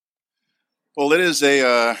Well, it is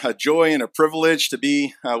a joy and a privilege to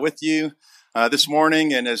be with you this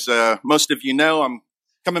morning. And as most of you know, I'm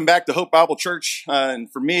coming back to Hope Bible Church.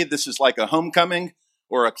 And for me, this is like a homecoming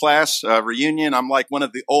or a class reunion. I'm like one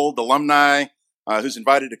of the old alumni who's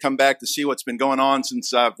invited to come back to see what's been going on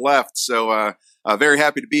since I've left. So very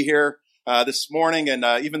happy to be here this morning. And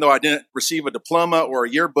even though I didn't receive a diploma or a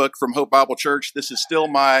yearbook from Hope Bible Church, this is still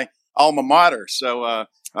my alma mater. So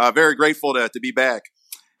very grateful to be back.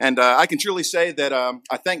 And I can truly say that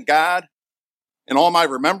I thank God in all my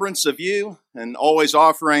remembrance of you and always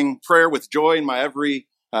offering prayer with joy in my every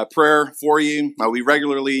prayer for you. We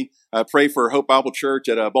regularly pray for Hope Bible Church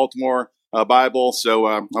at Baltimore Bible.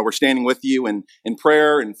 So we're standing with you in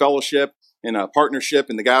prayer and fellowship and partnership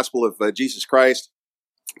in the gospel of Jesus Christ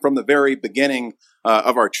from the very beginning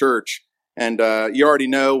of our church. And you already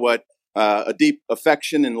know what a deep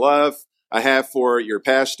affection and love I have for your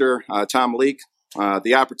pastor, Tom Leake.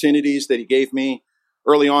 The opportunities that he gave me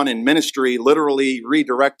early on in ministry literally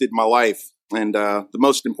redirected my life. And the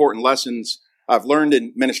most important lessons I've learned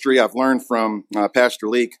in ministry, I've learned from Pastor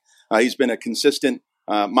Leake. He's been a consistent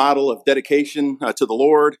model of dedication to the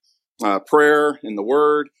Lord, prayer and the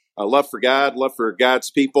Word, love for God, love for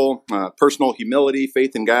God's people, personal humility,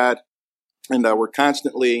 faith in God. And we're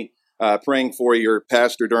constantly praying for your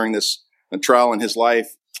pastor during this trial in his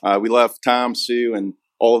life. We love Tom, Sue, and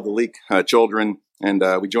all of the Leake children, and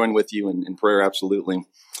we join with you in prayer, absolutely.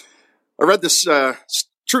 I read this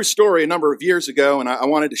true story a number of years ago, and I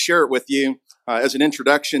wanted to share it with you as an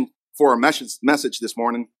introduction for our message this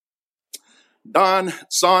morning. Don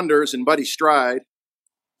Saunders and Buddy Stride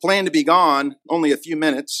planned to be gone only a few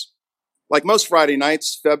minutes. Like most Friday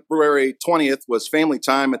nights, February 20th was family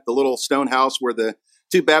time at the little stone house where the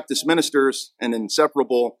two Baptist ministers and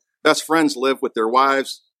inseparable best friends live with their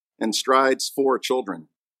wives and Stride's 4 children.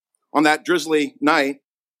 On that drizzly night,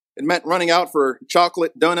 it meant running out for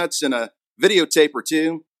chocolate, donuts, and a videotape or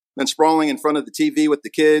two, then sprawling in front of the TV with the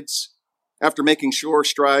kids. After making sure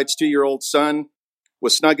Stride's 2-year-old son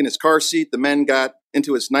was snug in his car seat, the men got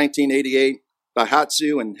into his 1988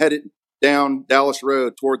 Daihatsu and headed down Dallas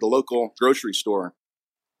Road toward the local grocery store.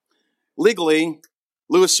 Legally,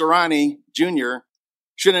 Louis Serrani Jr.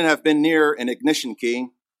 shouldn't have been near an ignition key.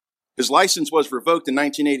 His license was revoked in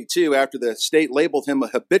 1982 after the state labeled him a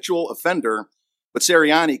habitual offender, but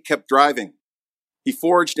Seriani kept driving. He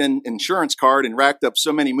forged an insurance card and racked up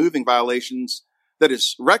so many moving violations that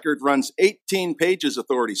his record runs 18 pages,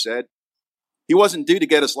 authorities said. He wasn't due to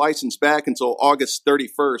get his license back until August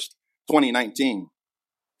 31st, 2019.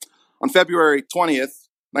 On February 20th,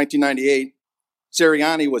 1998,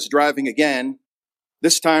 Seriani was driving again,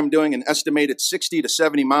 this time doing an estimated 60 to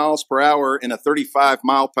 70 miles per hour in a 35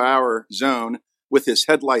 mile per hour zone with his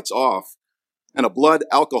headlights off and a blood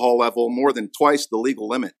alcohol level more than twice the legal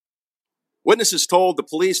limit. Witnesses told the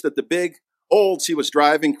police that the big Olds he was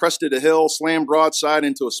driving crested a hill, slammed broadside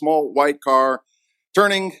into a small white car,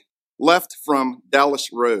 turning left from Dallas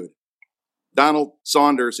Road. Donald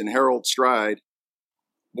Saunders and Harold Stride,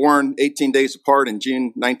 born 18 days apart in June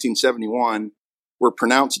 1971, were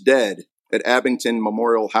pronounced dead at Abington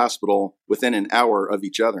Memorial Hospital within an hour of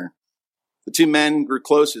each other. The two men grew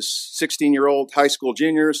close as 16-year-old high school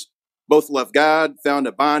juniors. Both loved God, found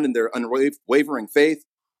a bond in their unwavering faith.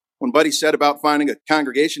 When Buddy said about finding a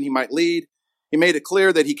congregation he might lead, he made it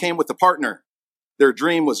clear that he came with a partner. Their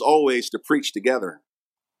dream was always to preach together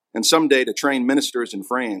and someday to train ministers in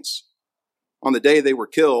France. On the day they were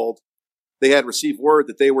killed, they had received word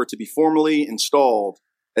that they were to be formally installed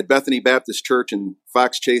at Bethany Baptist Church in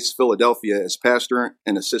Fox Chase, Philadelphia, as pastor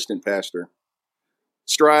and assistant pastor.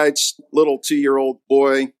 Stride's little 2-year-old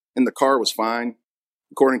boy in the car was fine,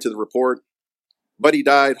 according to the report. Buddy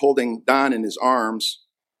died holding Don in his arms.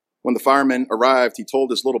 When the firemen arrived, he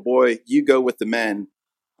told his little boy, "You go with the men.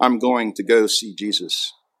 I'm going to go see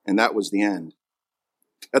Jesus." And that was the end.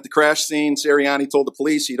 At the crash scene, Seriani told the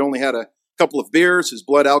police he'd only had a couple of beers. His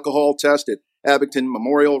blood alcohol test at Abington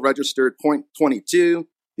Memorial registered .22,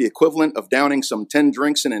 the equivalent of downing some 10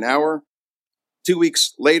 drinks in an hour. 2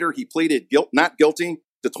 weeks later, he pleaded not guilty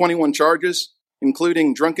to 21 charges,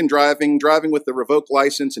 including drunken driving, driving with a revoked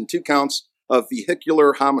license, and 2 counts of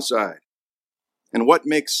vehicular homicide. And what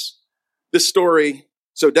makes this story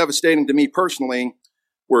so devastating to me personally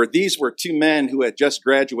these were 2 men who had just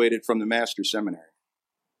graduated from the Master's Seminary,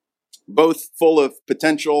 both full of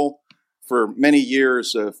potential for many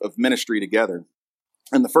years of ministry together.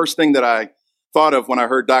 And the first thing that I thought of when I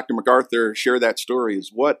heard Dr. MacArthur share that story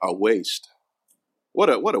is what a waste. What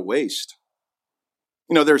a waste.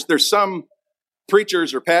 You know, there's some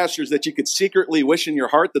preachers or pastors that you could secretly wish in your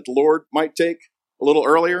heart that the Lord might take a little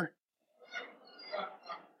earlier.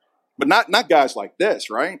 but not guys like this,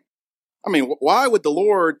 right? I mean, why would the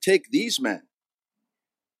Lord take these men?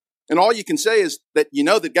 And all you can say is that you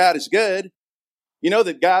know that God is good. You know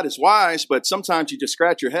that God is wise, but sometimes you just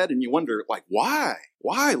scratch your head and you wonder, like, why?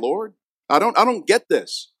 Why, Lord? I don't get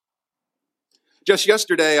this. Just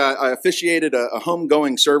yesterday, I officiated a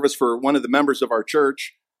homegoing service for one of the members of our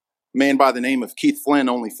church, a man by the name of Keith Flynn,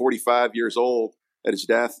 only 45 years old at his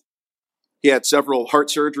death. He had several heart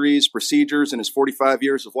surgeries, procedures in his 45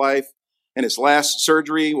 years of life. And his last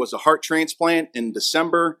surgery was a heart transplant in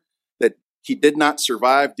December that he did not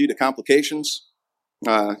survive due to complications.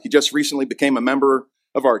 He just recently became a member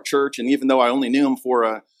of our church. And even though I only knew him for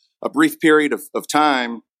a brief period of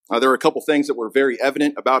time, there were a couple things that were very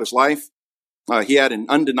evident about his life. He had an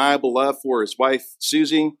undeniable love for his wife,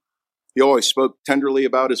 Susie. He always spoke tenderly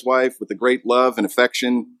about his wife with a great love and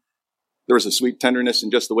affection. There was a sweet tenderness in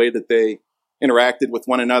just the way that they interacted with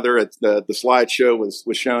one another. The slideshow was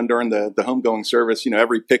shown during the homegoing service. You know,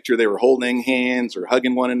 every picture they were holding hands or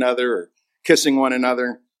hugging one another or kissing one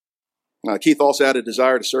another. Keith also had a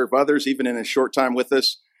desire to serve others, even in his short time with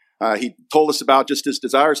us. He told us about just his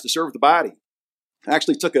desires to serve the body.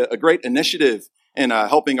 Actually took a great initiative in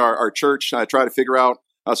helping our church try to figure out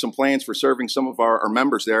some plans for serving some of our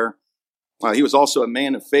members there. He was also a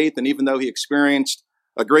man of faith, and even though he experienced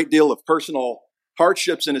a great deal of personal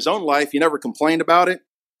hardships in his own life, he never complained about it.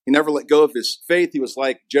 He never let go of his faith. He was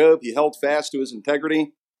like Job. He held fast to his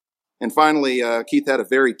integrity. And finally, Keith had a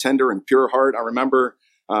very tender and pure heart. I remember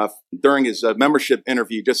during his membership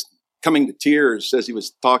interview just coming to tears as he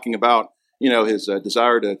was talking about, his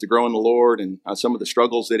desire to grow in the Lord and some of the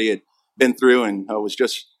struggles that he had been through, and was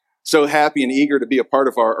just so happy and eager to be a part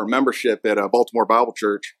of our membership at Baltimore Bible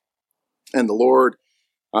Church. And the Lord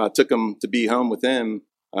took him to be home with him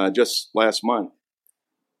just last month.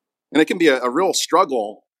 And it can be a real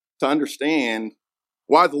struggle to understand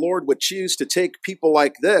why the Lord would choose to take people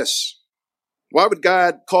like this. Why would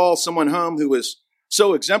God call someone home who was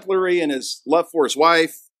so exemplary in his love for his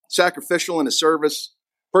wife, sacrificial in his service,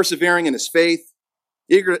 persevering in his faith,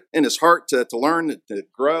 eager in his heart to learn, to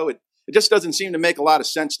grow? It just doesn't seem to make a lot of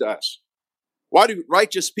sense to us. Why do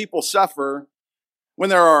righteous people suffer when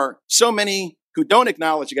there are so many who don't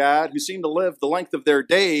acknowledge God, who seem to live the length of their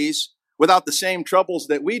days without the same troubles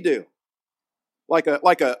that we do? Like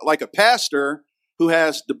a pastor who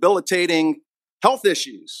has debilitating health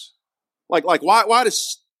issues. Like why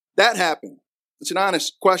does that happen? It's an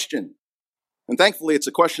honest question. And thankfully, it's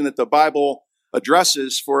a question that the Bible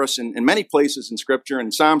addresses for us in many places in Scripture.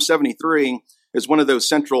 And Psalm 73 is one of those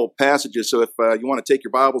central passages. So if you want to take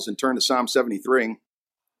your Bibles and turn to Psalm 73,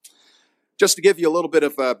 just to give you a little bit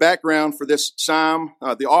of background for this psalm,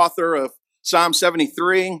 the author of Psalm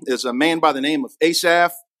 73 is a man by the name of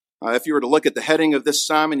Asaph. If you were to look at the heading of this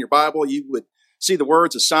psalm in your Bible, you would see the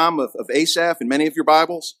words, a psalm of Asaph in many of your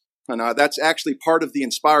Bibles. And that's actually part of the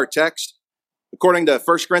inspired text. According to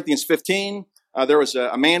 1 Corinthians 15, there was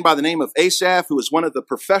a man by the name of Asaph who was one of the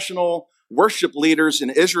professional worship leaders in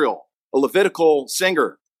Israel, a Levitical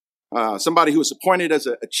singer, somebody who was appointed as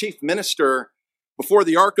a chief minister before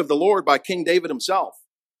the ark of the Lord by King David himself.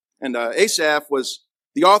 And Asaph was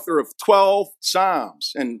the author of 12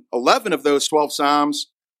 psalms, and 11 of those 12 psalms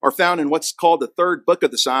are found in what's called the third book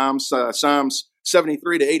of the Psalms, Psalms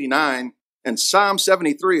 73 to 89, and Psalm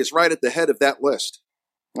 73 is right at the head of that list.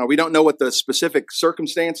 We don't know what the specific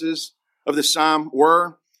circumstances of this psalm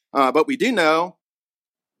were, but we do know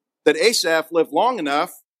that Asaph lived long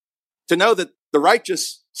enough to know that the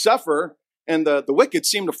righteous suffer and the wicked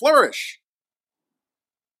seem to flourish.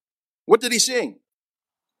 What did he see?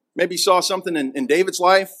 Maybe he saw something in David's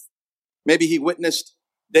life. Maybe he witnessed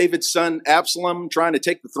David's son Absalom trying to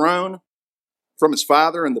take the throne from his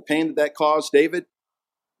father and the pain that caused David.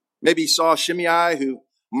 Maybe he saw Shimei, who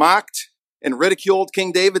mocked and ridiculed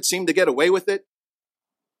King David, seemed to get away with it.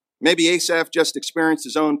 Maybe Asaph just experienced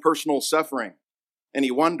his own personal suffering, and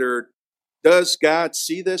he wondered, does God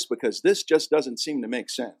see this? Because this just doesn't seem to make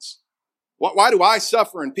sense. Why do I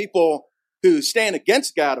suffer, and people who stand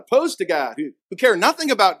against God, opposed to God, who care nothing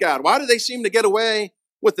about God, why do they seem to get away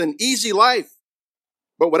with an easy life?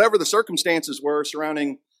 But whatever the circumstances were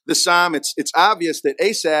surrounding this psalm, it's obvious that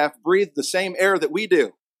Asaph breathed the same air that we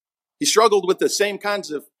do. He struggled with the same kinds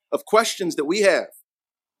of questions that we have.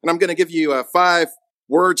 And I'm going to give you 5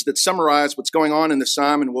 words that summarize what's going on in the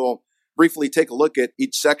psalm, and we'll briefly take a look at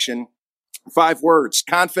each section. 5 words: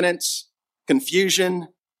 confidence, confusion,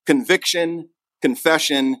 conviction,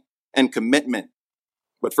 confession, and commitment.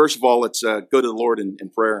 But first of all, let's go to the Lord in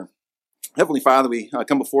prayer. Heavenly Father, we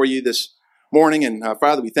come before you this morning, and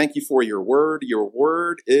Father, we thank you for your word. Your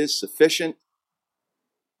word is sufficient.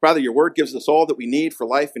 Father, your word gives us all that we need for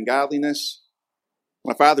life and godliness.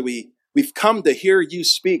 My Father, we've come to hear you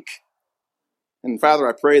speak. And Father,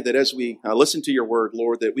 I pray that as we listen to your word,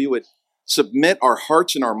 Lord, that we would submit our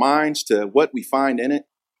hearts and our minds to what we find in it.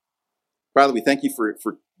 Father, we thank you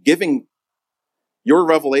for giving your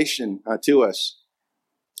revelation to us.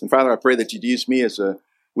 And Father, I pray that you'd use me as a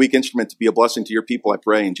weak instrument to be a blessing to your people, I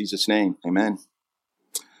pray in Jesus' name. Amen.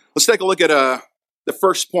 Let's take a look at the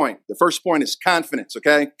first point. The first point is confidence,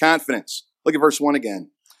 okay? Confidence. Look at verse 1 again.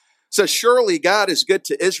 It says, surely God is good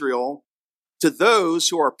to Israel, to those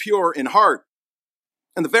who are pure in heart.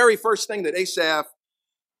 And the very first thing that Asaph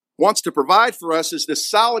wants to provide for us is this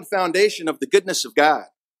solid foundation of the goodness of God.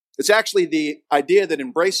 It's actually the idea that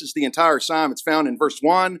embraces the entire psalm. It's found in verse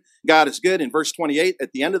 1, God is good. In verse 28,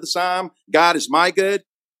 at the end of the psalm, God is my good.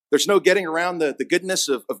 There's no getting around the goodness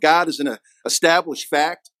of God as an established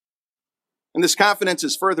fact. And this confidence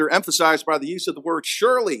is further emphasized by the use of the word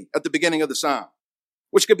surely at the beginning of the psalm,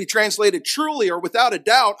 which could be translated truly or without a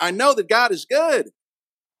doubt. I know that God is good.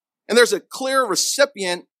 And there's a clear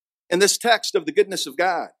recipient in this text of the goodness of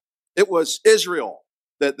God. It was Israel,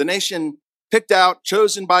 that the nation picked out,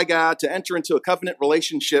 chosen by God to enter into a covenant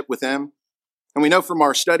relationship with him. And we know from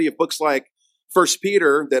our study of books like 1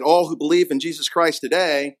 Peter that all who believe in Jesus Christ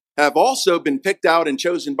today have also been picked out and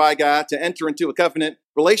chosen by God to enter into a covenant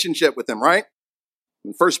relationship with him, right?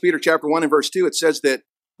 In 1 Peter chapter 1 and verse 2, it says that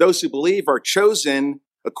those who believe are chosen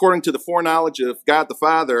according to the foreknowledge of God the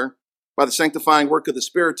Father by the sanctifying work of the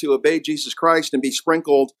Spirit to obey Jesus Christ and be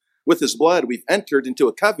sprinkled with his blood. We've entered into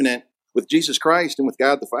a covenant with Jesus Christ and with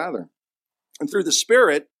God the Father. And through the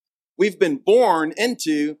Spirit, we've been born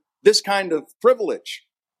into this kind of privilege.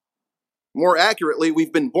 More accurately,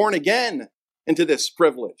 we've been born again into this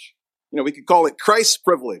privilege. We could call it Christ's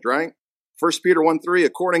privilege, right? 1 Peter 1:3,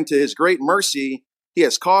 according to his great mercy, he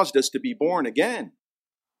has caused us to be born again.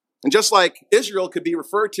 And just like Israel could be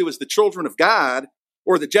referred to as the children of God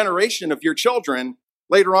or the generation of your children,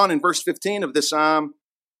 later on in verse 15 of this psalm,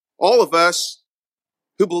 all of us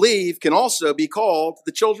who believe can also be called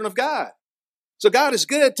the children of God. So God is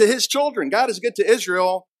good to his children. God is good to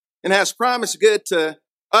Israel and has promised good to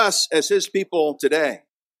us as his people today.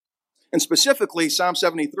 And specifically, Psalm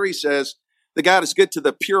 73 says that God is good to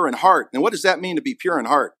the pure in heart. And what does that mean to be pure in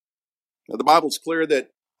heart? Now, the Bible's clear that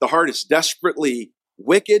the heart is desperately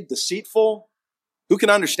wicked, deceitful. Who can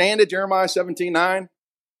understand it? Jeremiah 17:9.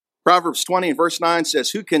 Proverbs 20 and verse 9 says,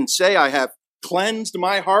 who can say I have cleansed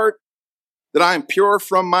my heart, that I am pure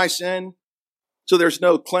from my sin? So there's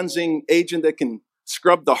no cleansing agent that can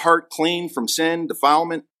scrub the heart clean from sin,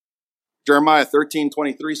 defilement. Jeremiah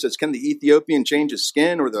 13:23 says, can the Ethiopian change his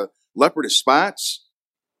skin or the leopard his spots?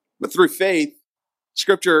 But through faith,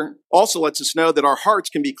 Scripture also lets us know that our hearts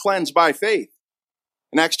can be cleansed by faith.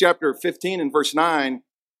 In Acts chapter 15 and verse 9,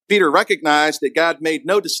 Peter recognized that God made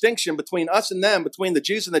no distinction between us and them, between the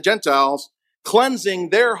Jews and the Gentiles, cleansing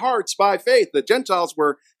their hearts by faith. The Gentiles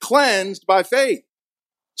were cleansed by faith.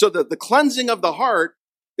 So the cleansing of the heart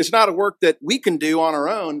is not a work that we can do on our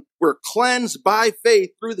own. We're cleansed by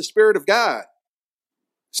faith through the Spirit of God.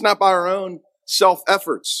 It's not by our own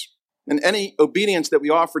self-efforts. And any obedience that we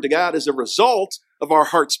offer to God is a result of our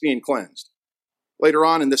hearts being cleansed. Later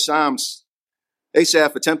on in the Psalms,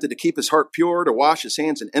 Asaph attempted to keep his heart pure, to wash his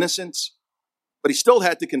hands in innocence, but he still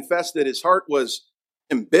had to confess that his heart was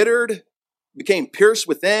embittered, became pierced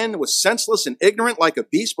within, was senseless and ignorant like a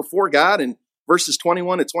beast before God in verses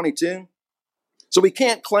 21 to 22. So we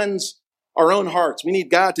can't cleanse our own hearts. We need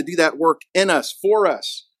God to do that work in us, for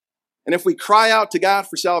us. And if we cry out to God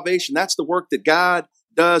for salvation, that's the work that God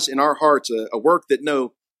does in our hearts, a work that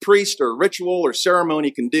no priest or ritual or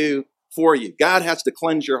ceremony can do for you. God has to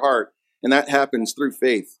cleanse your heart, and that happens through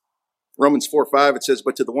faith. Romans 4:5, it says,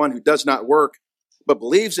 but to the one who does not work, but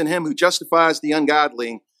believes in him who justifies the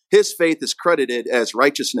ungodly, his faith is credited as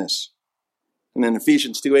righteousness. And in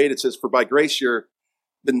Ephesians 2:8, it says, for by grace you've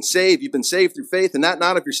been saved through faith, and that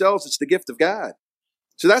not of yourselves, it's the gift of God.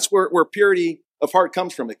 So that's where purity of heart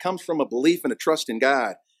comes from. It comes from a belief and a trust in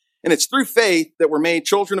God. And it's through faith that we're made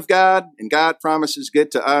children of God, and God promises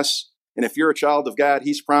good to us. And if you're a child of God,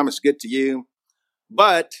 he's promised good to you.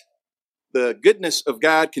 But the goodness of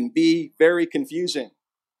God can be very confusing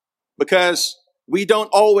because we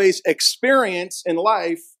don't always experience in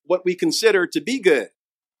life what we consider to be good.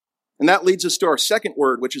 And that leads us to our second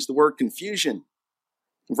word, which is the word confusion.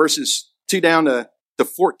 Verses 2 down to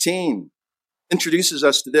 14 introduces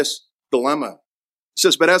us to this dilemma. It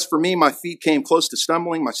says, but as for me, my feet came close to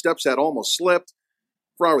stumbling. My steps had almost slipped.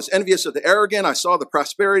 For I was envious of the arrogant. I saw the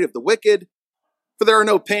prosperity of the wicked. For there are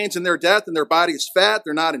no pains in their death, and their body is fat.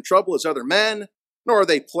 They're not in trouble as other men, nor are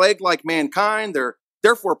they plagued like mankind. Their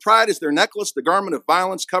Therefore, pride is their necklace. The garment of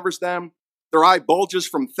violence covers them. Their eye bulges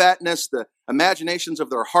from fatness. The imaginations of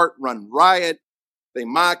their heart run riot. They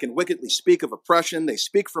mock and wickedly speak of oppression. They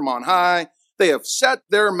speak from on high. They have set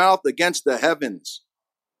their mouth against the heavens.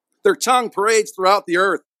 Their tongue parades throughout the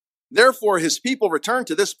earth. Therefore, his people return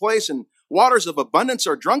to this place, and waters of abundance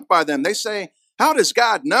are drunk by them. They say, how does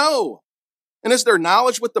God know? And is there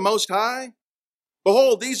knowledge with the Most High?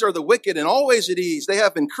 Behold, these are the wicked and always at ease. They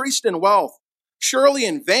have increased in wealth. Surely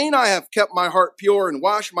in vain I have kept my heart pure and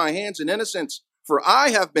washed my hands in innocence, for I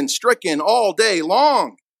have been stricken all day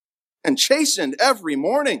long and chastened every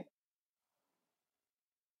morning.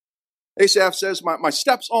 Asaph says, my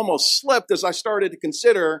steps almost slipped as I started to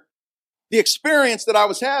consider the experience that I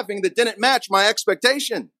was having that didn't match my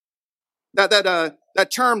expectation. That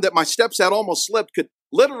term that my steps had almost slipped could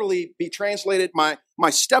literally be translated, my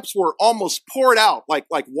steps were almost poured out, like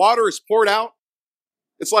water is poured out.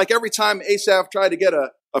 It's like every time Asaph tried to get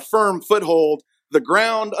a firm foothold, the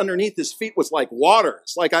ground underneath his feet was like water.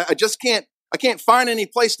 It's like, I can't find any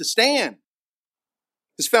place to stand.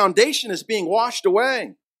 His foundation is being washed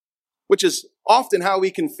away, which is often how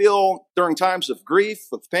we can feel during times of grief,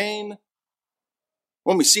 of pain,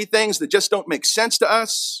 when we see things that just don't make sense to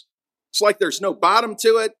us. It's like there's no bottom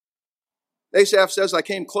to it. Asaph says, I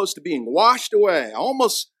came close to being washed away. I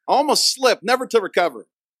almost slipped, never to recover.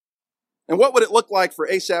 And what would it look like for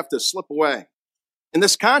Asaph to slip away? In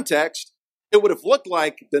this context, it would have looked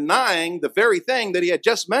like denying the very thing that he had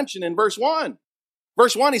just mentioned in verse 1.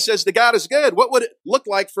 Verse 1, he says, the God is good. What would it look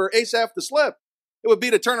like for Asaph to slip? It would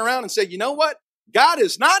be to turn around and say, you know what? God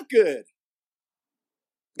is not good.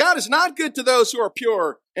 God is not good to those who are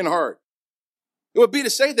pure in heart. It would be to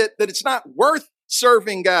say that it's not worth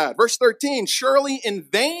serving God. Verse 13, surely in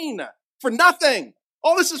vain, for nothing.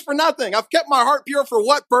 All this is for nothing. I've kept my heart pure for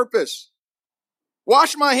what purpose?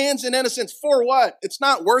 Wash my hands in innocence for what? It's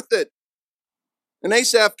not worth it. And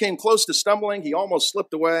Asaph came close to stumbling. He almost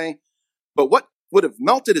slipped away. But what would have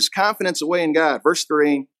melted his confidence away in God? Verse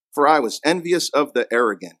 3, for I was envious of the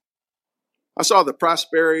arrogant. I saw the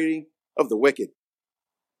prosperity of the wicked.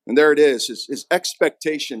 And there it is. His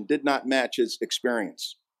expectation did not match his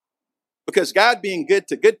experience. Because God being good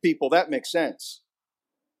to good people, that makes sense.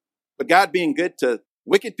 But God being good to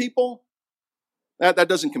wicked people, that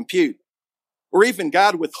doesn't compute. Or even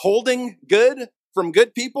God withholding good from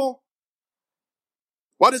good people.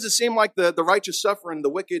 Why does it seem like the righteous suffer and the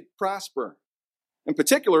wicked prosper? And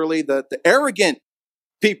particularly the arrogant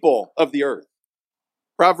people of the earth.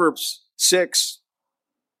 Proverbs 6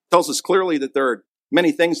 tells us clearly that there are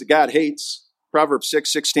many things that God hates. Proverbs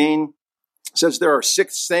 6:16 says there are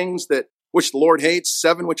 6 things which the Lord hates,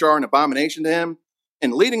 7 which are an abomination to him.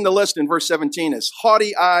 And leading the list in verse 17 is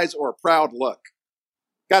haughty eyes or a proud look.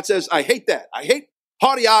 God says, I hate that. I hate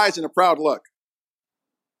haughty eyes and a proud look.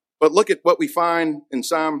 But look at what we find in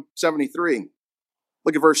Psalm 73.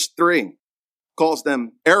 Look at verse 3. Calls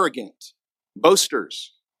them arrogant,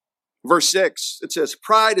 boasters. Verse 6, it says,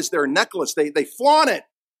 pride is their necklace. They flaunt it.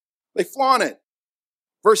 They flaunt it.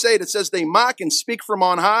 Verse 8, it says, they mock and speak from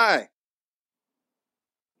on high.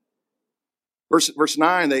 Verse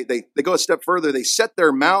 9, they go a step further. They set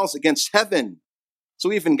their mouths against heaven.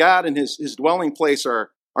 So even God and his dwelling place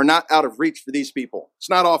are not out of reach for these people. It's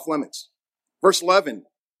not off limits. Verse 11,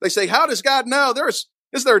 they say, how does God know?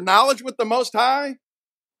 Is there knowledge with the Most High?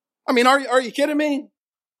 I mean, are you kidding me?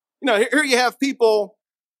 You know, here you have people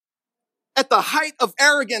at the height of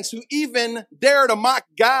arrogance who even dare to mock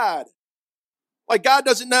God. Like God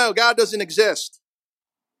doesn't know, God doesn't exist.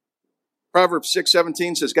 Proverbs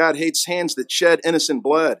 6:17 says, God hates hands that shed innocent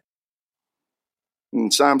blood.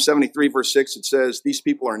 In Psalm 73, verse 6, it says, these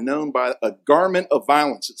people are known by a garment of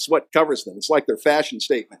violence. It's what covers them. It's like their fashion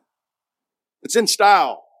statement. It's in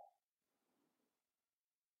style.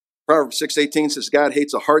 Proverbs 6:18 says, God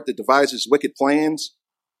hates a heart that devises wicked plans.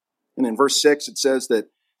 And in verse 6, it says that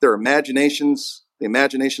the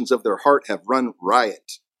imaginations of their heart have run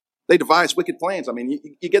riot. They devise wicked plans. I mean,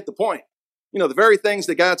 you get the point. You know, the very things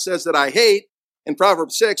that God says that I hate in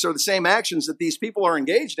Proverbs 6 are the same actions that these people are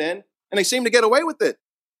engaged in, and they seem to get away with it.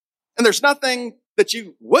 And there's nothing that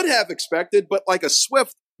you would have expected but like a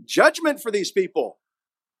swift judgment for these people.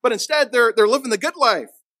 But instead, they're living the good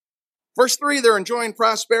life. Verse 3, they're enjoying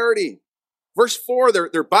prosperity. Verse 4,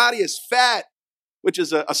 their body is fat, which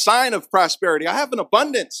is a sign of prosperity. I have an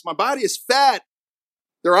abundance. My body is fat.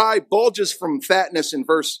 Their eye bulges from fatness in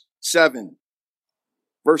verse 7.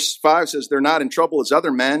 Verse 5 says they're not in trouble as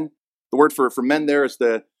other men. The word for men there is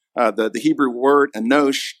the Hebrew word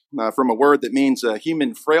anosh, from a word that means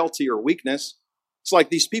human frailty or weakness. It's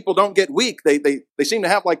like these people don't get weak. They seem to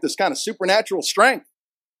have like this kind of supernatural strength.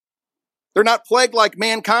 They're not plagued like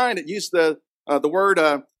mankind. It used the word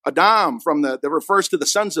Adam that refers to the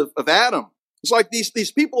sons of Adam. It's like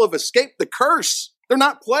these people have escaped the curse. They're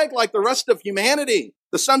not plagued like the rest of humanity,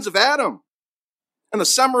 the sons of Adam. And the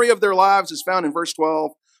summary of their lives is found in verse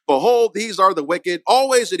 12. Behold, these are the wicked,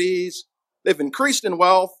 always at ease. They've increased in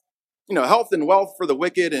wealth, health and wealth for the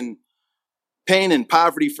wicked and pain and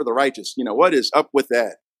poverty for the righteous. What is up with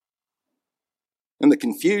that? And the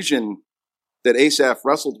confusion that Asaph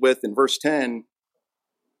wrestled with in verse 10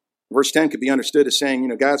 could be understood as saying,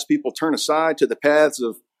 God's people turn aside to the paths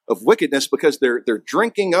of wickedness because they're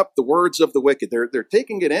drinking up the words of the wicked. They're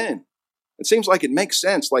taking it in. It seems like it makes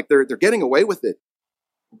sense, like they're getting away with it.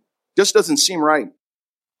 Just doesn't seem right.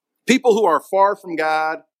 People who are far from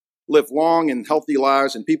God live long and healthy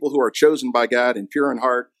lives, and people who are chosen by God and pure in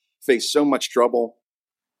heart face so much trouble.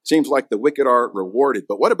 Seems like the wicked are rewarded.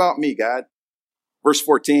 But what about me, God? Verse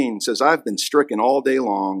 14 says, I've been stricken all day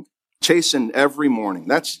long, chastened every morning.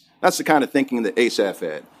 That's the kind of thinking that Asaph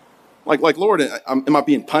had. Like Lord, am I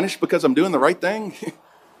being punished because I'm doing the right thing?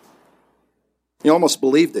 He almost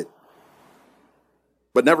believed it,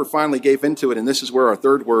 but never finally gave into it. And this is where our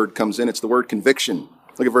third word comes in. It's the word conviction.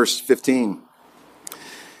 Look at verse 15.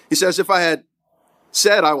 He says, if I had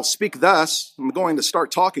said, I will speak thus, I'm going to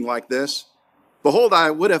start talking like this, behold,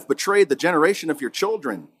 I would have betrayed the generation of your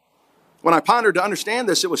children. When I pondered to understand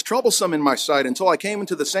this, it was troublesome in my sight until I came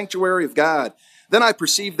into the sanctuary of God. Then I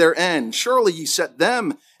perceived their end. Surely ye set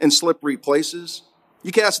them in slippery places.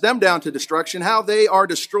 You cast them down to destruction. How they are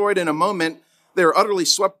destroyed in a moment. They are utterly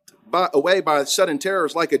swept away by sudden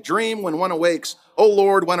terrors, like a dream when one awakes. O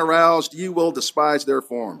Lord, when aroused, you will despise their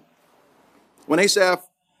form. When Asaph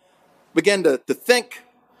began to think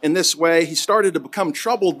in this way, he started to become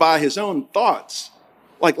troubled by his own thoughts.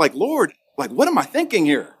 Like Lord, what am I thinking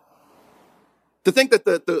here? To think that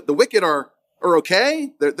the wicked are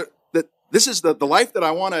okay, that this is the life that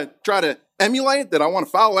I want to try to emulate, that I want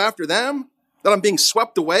to follow after them, that I'm being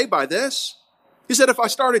swept away by this. He said, if I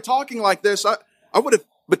started talking like this, I would have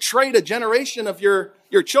betrayed a generation of your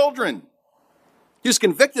children. He was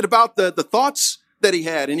convicted about the thoughts that he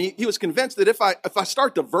had, and he was convinced that if I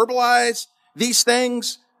start to verbalize these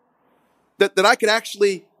things, that I could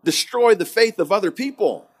actually destroy the faith of other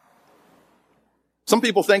people. Some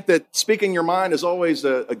people think that speaking your mind is always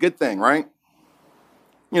a good thing, right?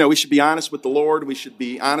 We should be honest with the Lord. We should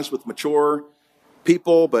be honest with mature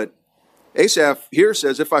people. But Asaph here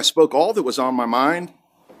says, if I spoke all that was on my mind,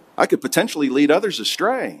 I could potentially lead others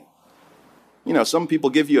astray. Some people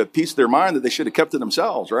give you a piece of their mind that they should have kept to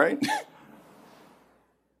themselves, right?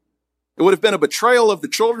 It would have been a betrayal of the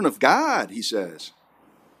children of God, he says.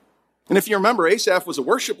 And if you remember, Asaph was a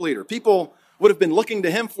worship leader. People would have been looking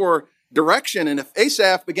to him for direction. And if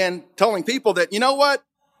Asaph began telling people that,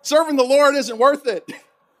 serving the Lord isn't worth it.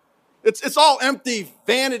 It's all empty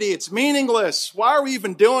vanity. It's meaningless. Why are we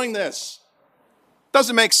even doing this?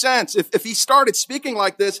 Doesn't make sense. If he started speaking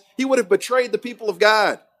like this, he would have betrayed the people of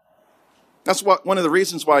God. That's one of the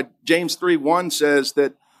reasons why James 3:1 says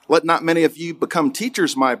that, let not many of you become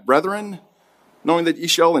teachers, my brethren, knowing that ye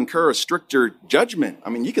shall incur a stricter judgment.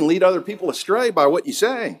 You can lead other people astray by what you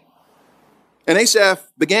say. And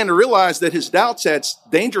Asaph began to realize that his doubts had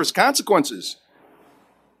dangerous consequences.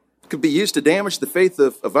 It could be used to damage the faith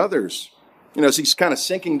of others. As he's kind of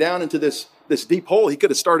sinking down into this deep hole, he could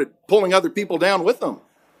have started pulling other people down with him.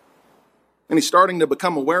 And he's starting to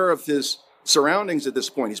become aware of his surroundings at this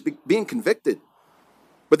point. He's being convicted.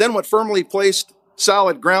 But then what firmly placed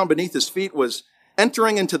solid ground beneath his feet was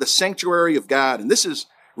entering into the sanctuary of God. And this is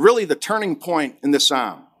really the turning point in this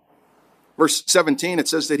psalm. Verse 17, it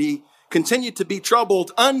says that he continued to be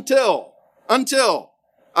troubled until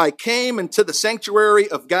I came into the sanctuary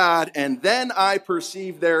of God, and then I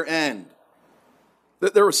perceived their end.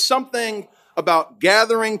 That there was something about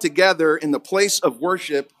gathering together in the place of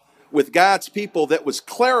worship with God's people that was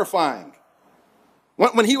clarifying.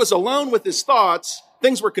 When he was alone with his thoughts,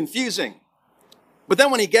 things were confusing. But then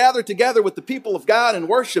when he gathered together with the people of God and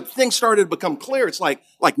worship, things started to become clear. It's like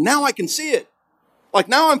now I can see it. Like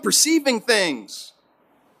now I'm perceiving things.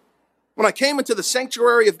 When I came into the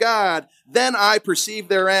sanctuary of God, then I perceived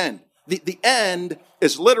their end. The end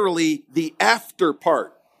is literally the after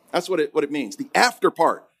part. That's what it means, the after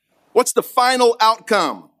part. What's the final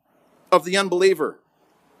outcome of the unbeliever?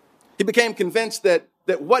 He became convinced that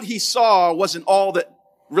what he saw wasn't all that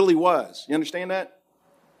really was. You understand that?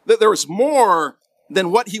 That there was more than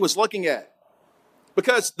what he was looking at.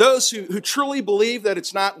 Because those who truly believe that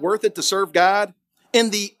it's not worth it to serve God,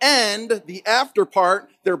 in the end, the after part,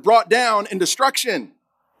 they're brought down in destruction.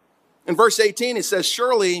 In verse 18, it says,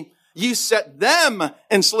 surely You set them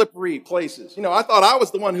in slippery places. I thought I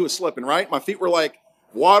was the one who was slipping, right? My feet were like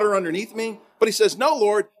water underneath me. But he says, no,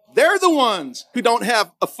 Lord, they're the ones who don't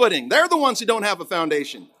have a footing. They're the ones who don't have a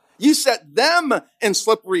foundation. You set them in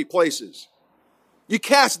slippery places. You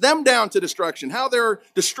cast them down to destruction. How they're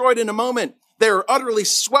destroyed in a moment. They're utterly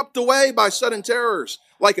swept away by sudden terrors.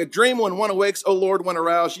 Like a dream when one awakes, O Lord, when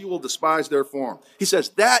aroused, you will despise their form. He says,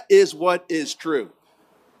 that is what is true.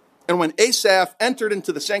 And when Asaph entered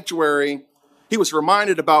into the sanctuary, he was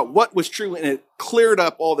reminded about what was true, and it cleared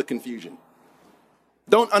up all the confusion.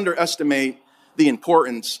 Don't underestimate the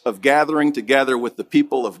importance of gathering together with the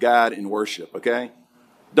people of God in worship, okay?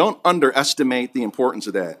 Don't underestimate the importance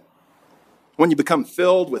of that. When you become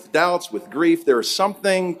filled with doubts, with grief, there is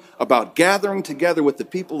something about gathering together with the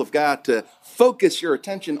people of God to focus your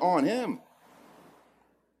attention on him.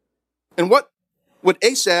 And what would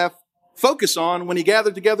Asaph focus on when he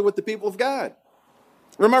gathered together with the people of God?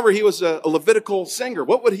 Remember, he was a Levitical singer.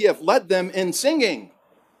 What would he have led them in singing?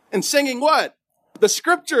 And singing what? The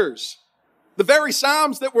scriptures. The very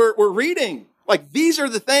Psalms that we're reading. Like, these are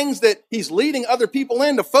the things that he's leading other people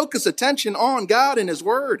in to focus attention on God and his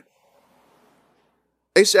word.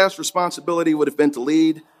 Asaph's responsibility would have been to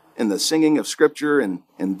lead in the singing of scripture. And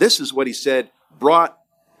this is what he said brought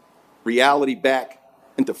reality back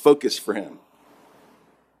into focus for him.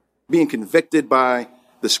 Being convicted by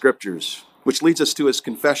the scriptures, which leads us to his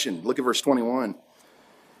confession. Look at verse 21.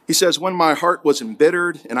 He says, when my heart was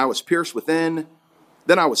embittered and I was pierced within,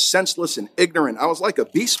 then I was senseless and ignorant. I was like a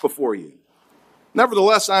beast before you.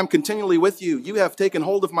 Nevertheless, I am continually with you. You have taken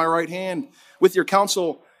hold of my right hand. With your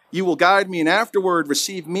counsel, you will guide me and afterward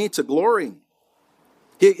receive me to glory.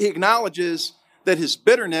 He acknowledges that his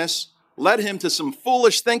bitterness led him to some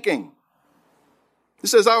foolish thinking. He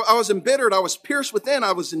says, I was embittered. I was pierced within.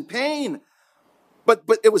 I was in pain. But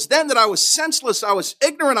it was then that I was senseless. I was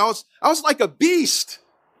ignorant. I was like a beast.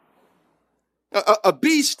 A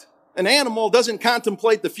beast, an animal, doesn't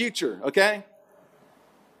contemplate the future, okay?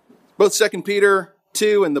 Both 2 Peter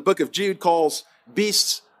 2 and the book of Jude calls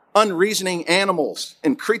beasts unreasoning animals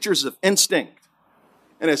and creatures of instinct.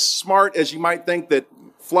 And as smart as you might think that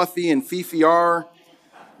Fluffy and Fifi are,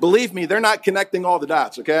 believe me, they're not connecting all the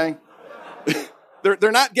dots, okay?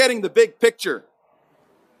 They're not getting the big picture.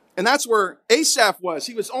 And that's where Asaph was.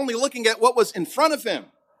 He was only looking at what was in front of him.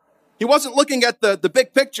 He wasn't looking at the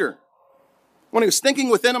big picture. When he was thinking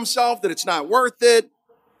within himself that it's not worth it,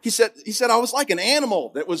 he said, I was like an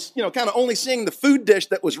animal that was, kind of only seeing the food dish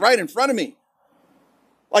that was right in front of me.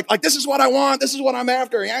 Like this is what I want. This is what I'm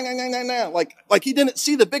after. Like he didn't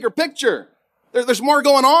see the bigger picture. There's more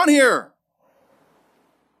going on here.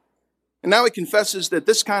 And now he confesses that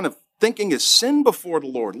this kind of thinking is sin before the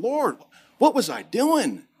Lord. Lord, what was I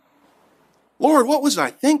doing? Lord, what was I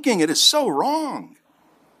thinking? It is so wrong.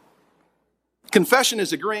 Confession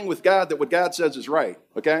is agreeing with God that what God says is right,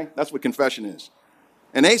 okay? That's what confession is.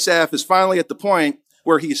 And Asaph is finally at the point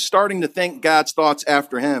where he's starting to think God's thoughts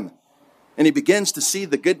after him. And he begins to see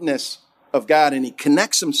the goodness of God, and he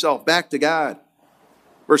connects himself back to God.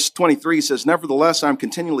 Verse 23 says, nevertheless, I'm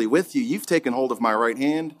continually with you. You've taken hold of my right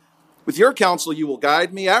hand. With your counsel, you will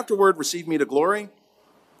guide me. Afterward, receive me to glory.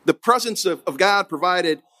 The presence of God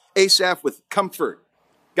provided Asaph with comfort.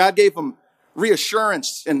 God gave him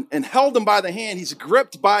reassurance and held him by the hand. He's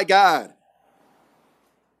gripped by God.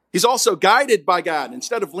 He's also guided by God.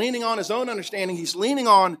 Instead of leaning on his own understanding, he's leaning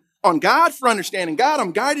on God for understanding. God,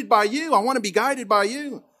 I'm guided by you. I want to be guided by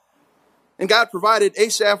you. And God provided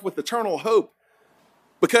Asaph with eternal hope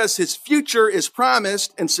because his future is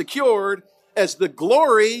promised and secured as the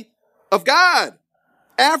glory of God.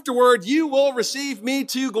 Afterward, you will receive me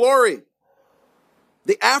to glory.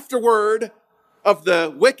 The afterward of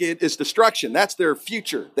the wicked is destruction. That's their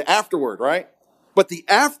future, the afterward, right? But the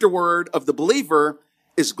afterward of the believer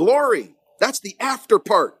is glory. That's the after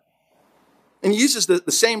part. And he uses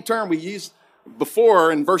the same term we used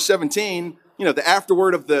before in verse 17. The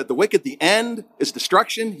afterward of the wicked, the end is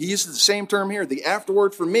destruction. He uses the same term here. The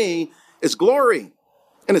afterward for me is glory.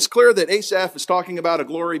 And it's clear that Asaph is talking about a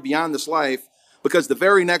glory beyond this life because the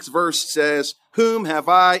very next verse says, whom have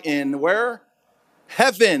I in where?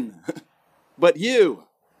 Heaven, but you.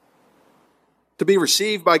 To be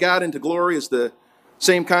received by God into glory is the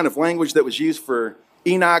same kind of language that was used for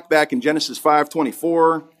Enoch back in Genesis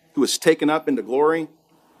 5:24, who was taken up into glory.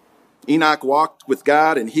 Enoch walked with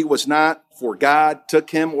God and he was not, for God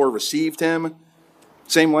took him or received him.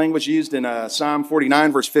 Same language used in Psalm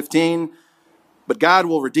 49 verse 15. But God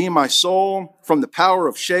will redeem my soul from the power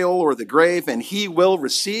of Sheol or the grave, and he will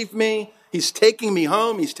receive me. He's taking me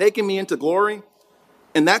home. He's taking me into glory.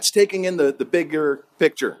 And that's taking in the bigger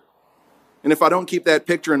picture. And if I don't keep that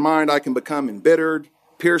picture in mind, I can become embittered,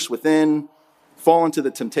 pierced within, fall into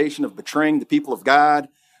the temptation of betraying the people of God,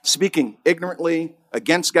 speaking ignorantly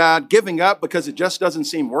against God, giving up because it just doesn't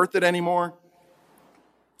seem worth it anymore.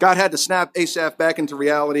 God had to snap Asaph back into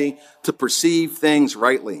reality to perceive things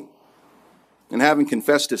rightly. And having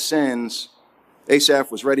confessed his sins, Asaph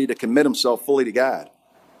was ready to commit himself fully to God.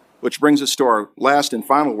 Which brings us to our last and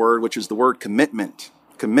final word, which is the word commitment.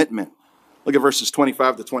 Commitment. Look at verses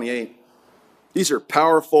 25 to 28. These are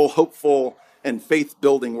powerful, hopeful, and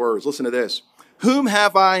faith-building words. Listen to this. Whom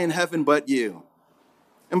have I in heaven but you?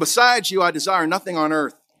 And besides you, I desire nothing on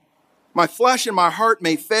earth. My flesh and my heart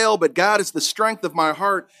may fail, but God is the strength of my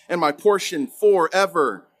heart and my portion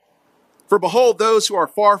forever. For behold, those who are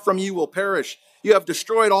far from you will perish. You have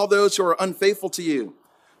destroyed all those who are unfaithful to you.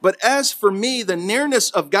 But as for me, the nearness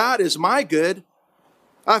of God is my good.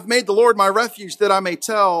 I've made the Lord my refuge that I may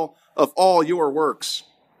tell of all your works.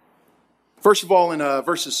 First of all, in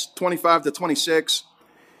verses 25 to 26,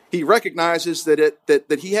 he recognizes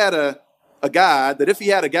that he had a God, that if he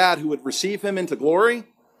had a God who would receive him into glory,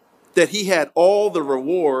 that he had all the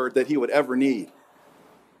reward that he would ever need.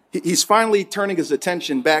 He's finally turning his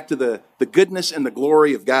attention back to the goodness and the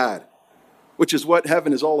glory of God, which is what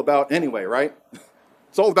heaven is all about anyway, right?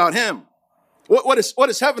 It's all about him. What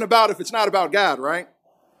is heaven about if it's not about God, right?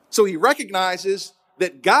 So he recognizes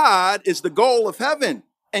that God is the goal of heaven.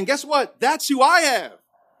 And guess what? That's who I have.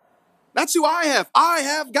 That's who I have. I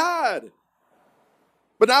have God.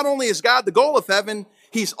 But not only is God the goal of heaven,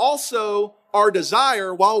 he's also our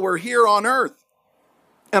desire while we're here on earth.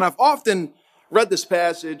 And I've often read this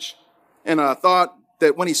passage and thought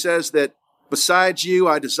that when he says that besides you,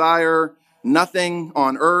 I desire nothing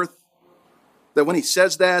on earth, that when he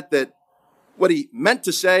says that what he meant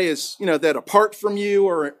to say is, that apart from you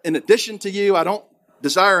or in addition to you, I don't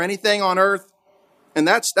desire anything on earth. And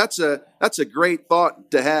that's a great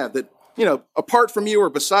thought to have, that, apart from you or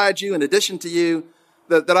beside you, in addition to you,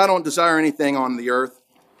 that I don't desire anything on the earth.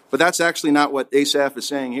 But that's actually not what Asaph is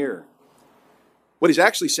saying here. What he's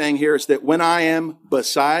actually saying here is that when I am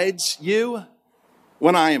besides you,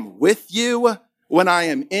 when I am with you, when I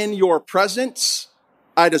am in your presence,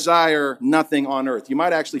 I desire nothing on earth. You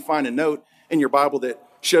might actually find a note in your Bible that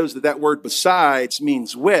shows that word besides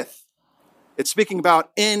means with. It's speaking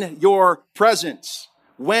about in your presence.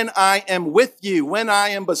 When I am with you, when I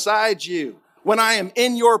am beside you, when I am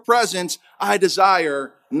in your presence, I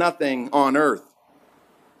desire nothing on earth.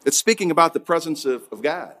 It's speaking about the presence of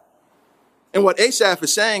God. And what Asaph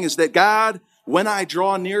is saying is that God, when I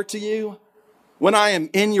draw near to you, when I am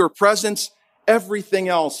in your presence, everything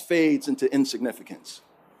else fades into insignificance.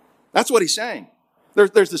 That's what he's saying.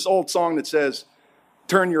 There's this old song that says,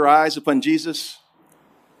 turn your eyes upon Jesus,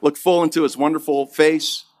 look full into his wonderful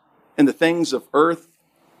face, and the things of earth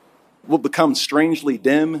will become strangely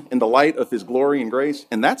dim in the light of his glory and grace.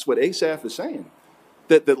 And that's what Asaph is saying.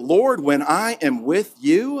 That Lord, when I am with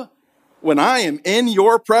you, when I am in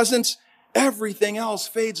your presence, everything else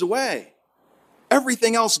fades away.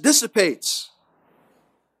 Everything else dissipates.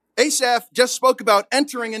 Asaph just spoke about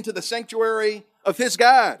entering into the sanctuary of his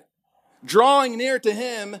God, drawing near to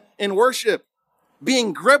him in worship,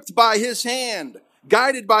 being gripped by his hand,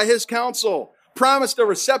 guided by his counsel, promised a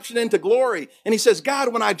reception into glory. And he says,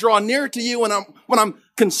 God, when I draw near to you, when I'm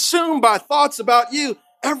consumed by thoughts about you,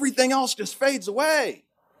 everything else just fades away.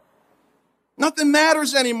 Nothing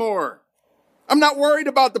matters anymore. I'm not worried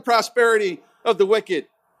about the prosperity of the wicked.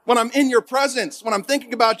 When I'm in your presence, when I'm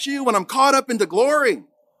thinking about you, when I'm caught up into glory,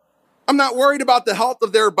 I'm not worried about the health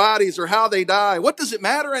of their bodies or how they die. What does it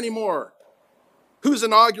matter anymore? Who's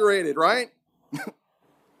inaugurated, right?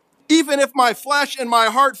 Even if my flesh and my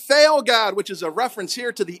heart fail, God, which is a reference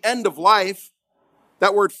here to the end of life.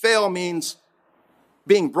 That word fail means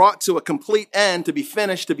being brought to a complete end, to be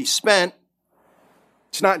finished, to be spent.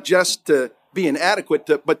 It's not just to be inadequate,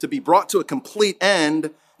 but to be brought to a complete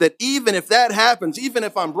end, that even if that happens, even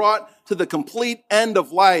if I'm brought to the complete end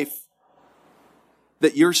of life,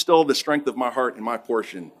 that you're still the strength of my heart and my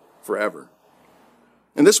portion forever.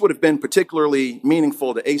 And this would have been particularly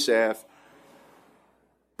meaningful to Asaph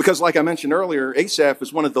because, like I mentioned earlier, Asaph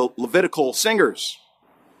is one of the Levitical singers.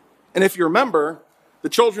 And if you remember, the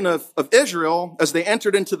children of Israel, as they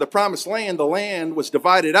entered into the promised land, the land was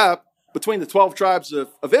divided up between the 12 tribes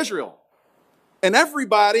of Israel. And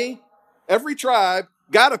everybody, every tribe,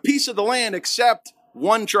 got a piece of the land except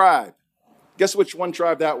one tribe. Guess which one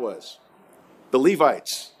tribe that was? The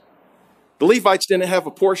Levites. The Levites didn't have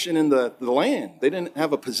a portion in the land. They didn't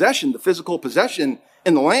have a possession, the physical possession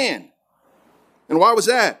in the land. And why was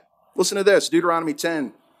that? Listen to this, Deuteronomy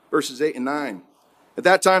 10, verses 8 and 9. At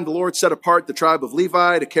that time, the Lord set apart the tribe of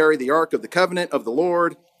Levi to carry the ark of the covenant of the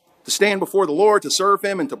Lord, to stand before the Lord, to serve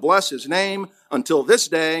him, and to bless his name until this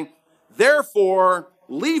day. Therefore,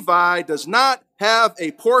 Levi does not have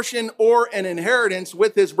a portion or an inheritance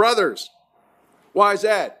with his brothers. Why is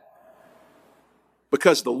that?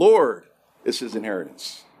 Because the Lord is his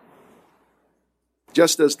inheritance,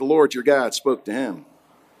 just as the Lord your God spoke to him.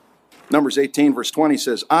 Numbers 18, verse 20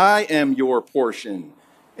 says, I am your portion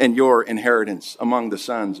and your inheritance among the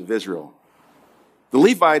sons of Israel. The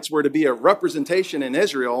Levites were to be a representation in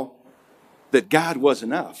Israel that God was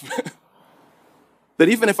enough. That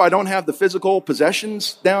even if I don't have the physical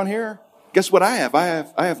possessions down here, guess what I have?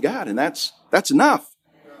 I have God, and that's enough.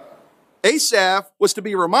 Asaph was to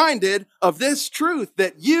be reminded of this truth,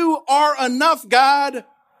 that you are enough, God.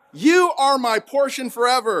 You are my portion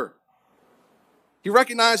forever. He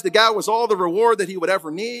recognized that God was all the reward that he would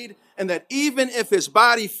ever need, and that even if his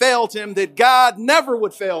body failed him, that God never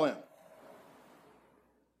would fail him.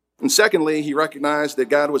 And secondly, he recognized that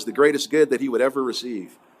God was the greatest good that he would ever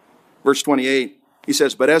receive. Verse 28, he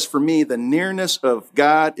says, but as for me, the nearness of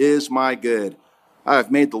God is my good. I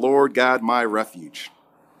have made the Lord God my refuge.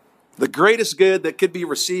 The greatest good that could be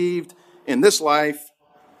received in this life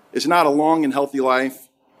is not a long and healthy life,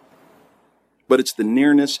 but it's the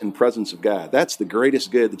nearness and presence of God. That's the greatest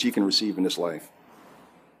good that you can receive in this life.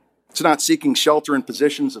 It's not seeking shelter in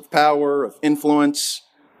positions of power, of influence,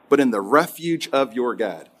 but in the refuge of your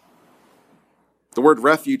God. The word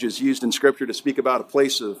refuge is used in Scripture to speak about a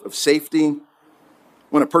place of safety.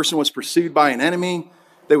 When a person was pursued by an enemy,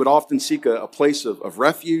 they would often seek a place of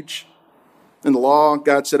refuge. In the law,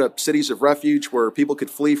 God set up cities of refuge where people could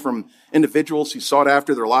flee from individuals who sought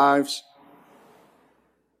after their lives.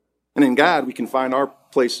 And in God, we can find our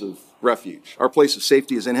place of refuge. Our place of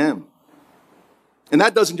safety is in him. And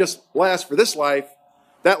that doesn't just last for this life,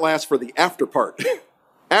 that lasts for the after part.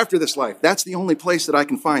 After this life, that's the only place that I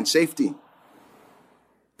can find safety.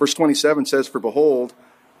 Verse 27 says, for behold,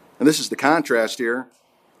 and this is the contrast here,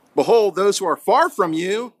 behold, those who are far from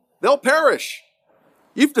you, they'll perish.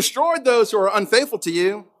 You've destroyed those who are unfaithful to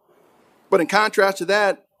you. But in contrast to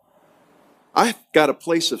that, I've got a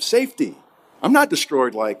place of safety. I'm not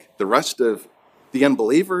destroyed like the rest of the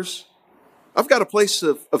unbelievers. I've got a place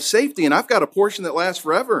of safety, and I've got a portion that lasts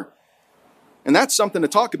forever. And that's something to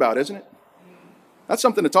talk about, isn't it? That's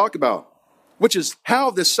something to talk about, which is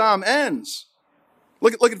how this psalm ends.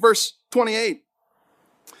 Look at verse 28.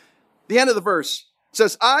 The end of the verse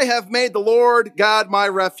says, I have made the Lord God my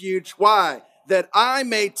refuge. Why? That I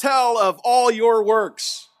may tell of all your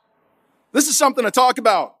works. This is something to talk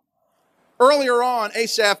about. Earlier on,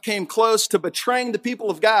 Asaph came close to betraying the people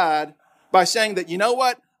of God by saying that, you know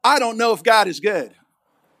what? I don't know if God is good.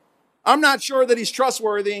 I'm not sure that he's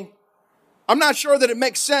trustworthy. I'm not sure that it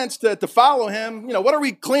makes sense to follow him. You know, what are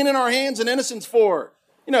we cleaning our hands in innocence for?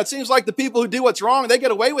 You know, it seems like the people who do what's wrong, they get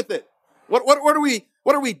away with it. What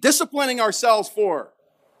are we disciplining ourselves for?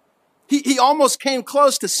 He almost came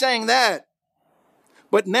close to saying that.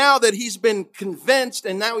 But now that he's been convinced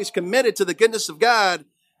and now he's committed to the goodness of God,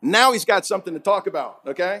 now he's got something to talk about,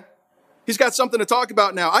 okay? He's got something to talk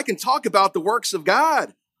about now. I can talk about the works of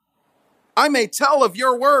God. I may tell of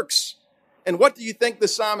your works. And what do you think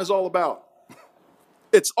this psalm is all about?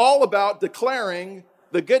 It's all about declaring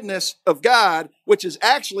the goodness of God, which is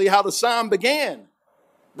actually how the psalm began.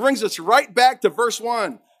 Brings us right back to verse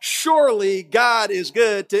 1. Surely God is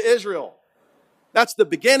good to Israel. That's the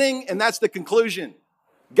beginning and that's the conclusion.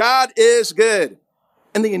 God is good.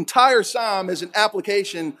 And the entire psalm is an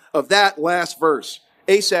application of that last verse.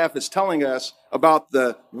 Asaph is telling us about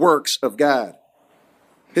the works of God.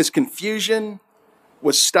 His confusion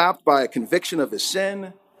was stopped by a conviction of his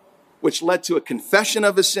sin, which led to a confession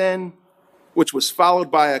of his sin, which was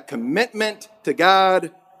followed by a commitment to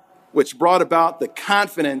God, which brought about the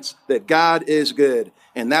confidence that God is good.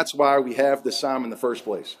 And that's why we have this psalm in the first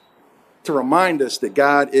place, to remind us that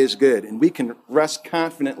God is good. And we can rest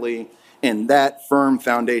confidently in that firm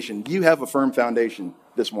foundation. You have a firm foundation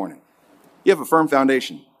this morning. You have a firm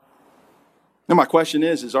foundation. Now my question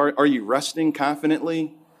is are you resting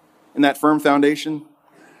confidently in that firm foundation?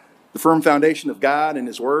 The firm foundation of God and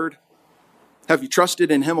his word? Have you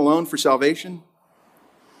trusted in him alone for salvation?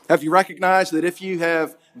 Have you recognized that if you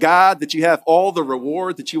have God, that you have all the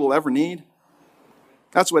reward that you will ever need?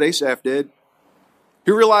 That's what Asaph did.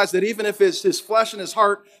 He realized that even if his flesh and his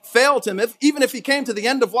heart failed him, even if he came to the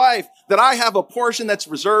end of life, that I have a portion that's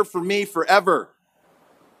reserved for me forever.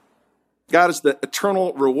 God is the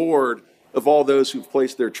eternal reward of all those who've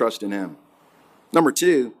placed their trust in him. Number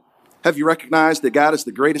 2, have you recognized that God is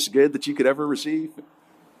the greatest good that you could ever receive?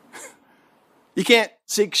 You can't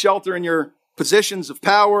seek shelter in your positions of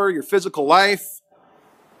power, your physical life,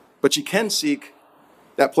 but you can seek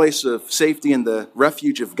that place of safety in the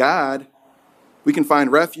refuge of God. We can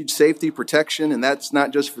find refuge, safety, protection, and that's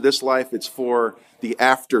not just for this life, it's for the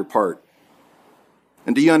after part.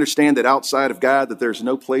 And do you understand that outside of God, that there's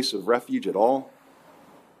no place of refuge at all?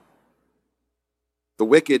 The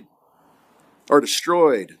wicked are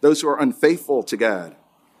destroyed, those who are unfaithful to God.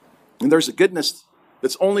 And there's a goodness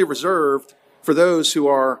that's only reserved for those who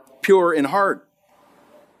are pure in heart.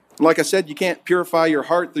 Like I said, you can't purify your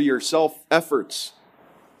heart through your self-efforts.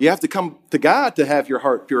 You have to come to God to have your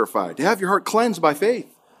heart purified, to have your heart cleansed by faith.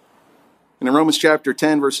 And in Romans chapter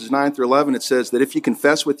 10, verses 9 through 11, it says that if you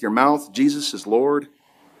confess with your mouth Jesus is Lord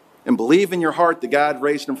and believe in your heart that God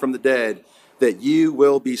raised him from the dead, that you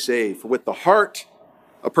will be saved. For with the heart,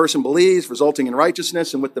 a person believes, resulting in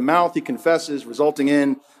righteousness, and with the mouth he confesses, resulting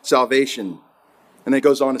in salvation. And it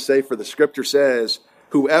goes on to say, for the scripture says,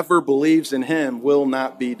 whoever believes in him will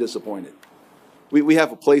not be disappointed. We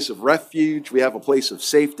have a place of refuge, we have a place of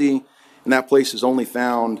safety, and that place is only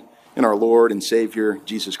found in our Lord and Savior,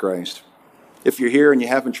 Jesus Christ. If you're here and you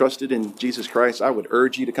haven't trusted in Jesus Christ, I would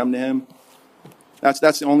urge you to come to him.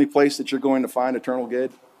 That's the only place that you're going to find eternal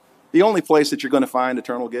good. The only place that you're going to find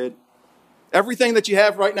eternal good. Everything that you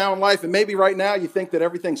have right now in life, and maybe right now you think that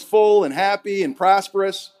everything's full and happy and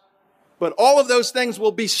prosperous, but all of those things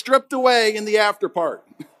will be stripped away in the after part.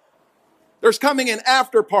 There's coming an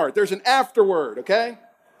after part. There's an afterword, okay?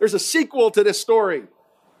 There's a sequel to this story.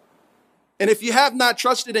 And if you have not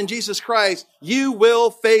trusted in Jesus Christ, you will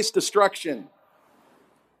face destruction.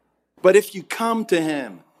 But if you come to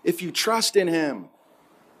him, if you trust in him,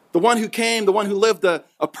 the one who came, the one who lived a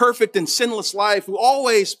perfect and sinless life, who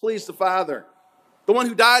always pleased the Father, the one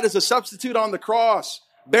who died as a substitute on the cross,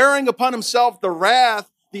 bearing upon himself the wrath,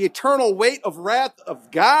 the eternal weight of wrath of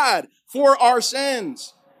God for our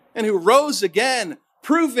sins, and who rose again,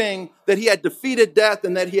 proving that he had defeated death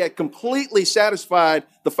and that he had completely satisfied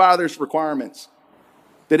the Father's requirements.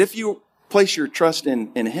 That if you place your trust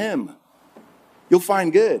in him, you'll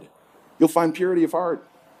find good. You'll find purity of heart.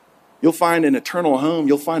 You'll find an eternal home.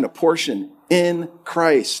 You'll find a portion in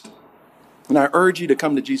Christ. And I urge you to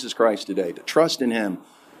come to Jesus Christ today, to trust in him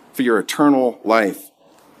for your eternal life.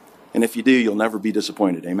 And if you do, you'll never be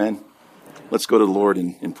disappointed. Amen. Let's go to the Lord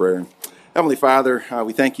in prayer. Heavenly Father,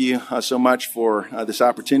 we thank you so much for this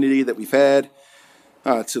opportunity that we've had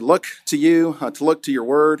to look to you, to look to your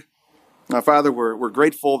word. Father, we're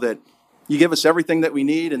grateful that you give us everything that we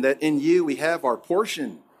need and that in you we have our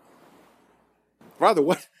portion. Father,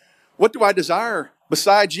 what do I desire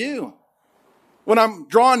besides you? When I'm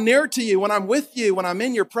drawn near to you, when I'm with you, when I'm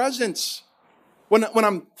in your presence, when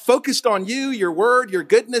I'm focused on you, your word, your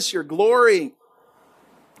goodness, your glory,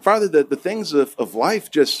 Father, the things of life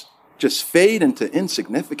just fade into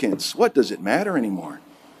insignificance. What does it matter anymore?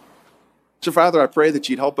 So, Father, I pray that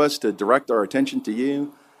you'd help us to direct our attention to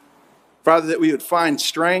you. Father, that we would find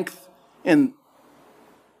strength in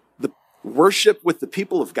the worship with the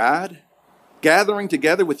people of God, gathering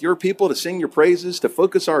together with your people to sing your praises, to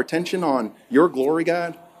focus our attention on your glory,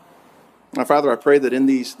 God. Now, Father, I pray that in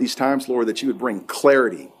these times, Lord, that you would bring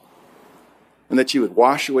clarity and that you would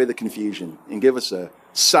wash away the confusion and give us a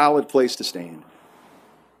solid place to stand.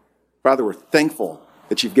 Father, we're thankful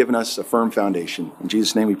that you've given us a firm foundation. In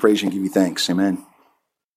Jesus' name we praise you and give you thanks. Amen.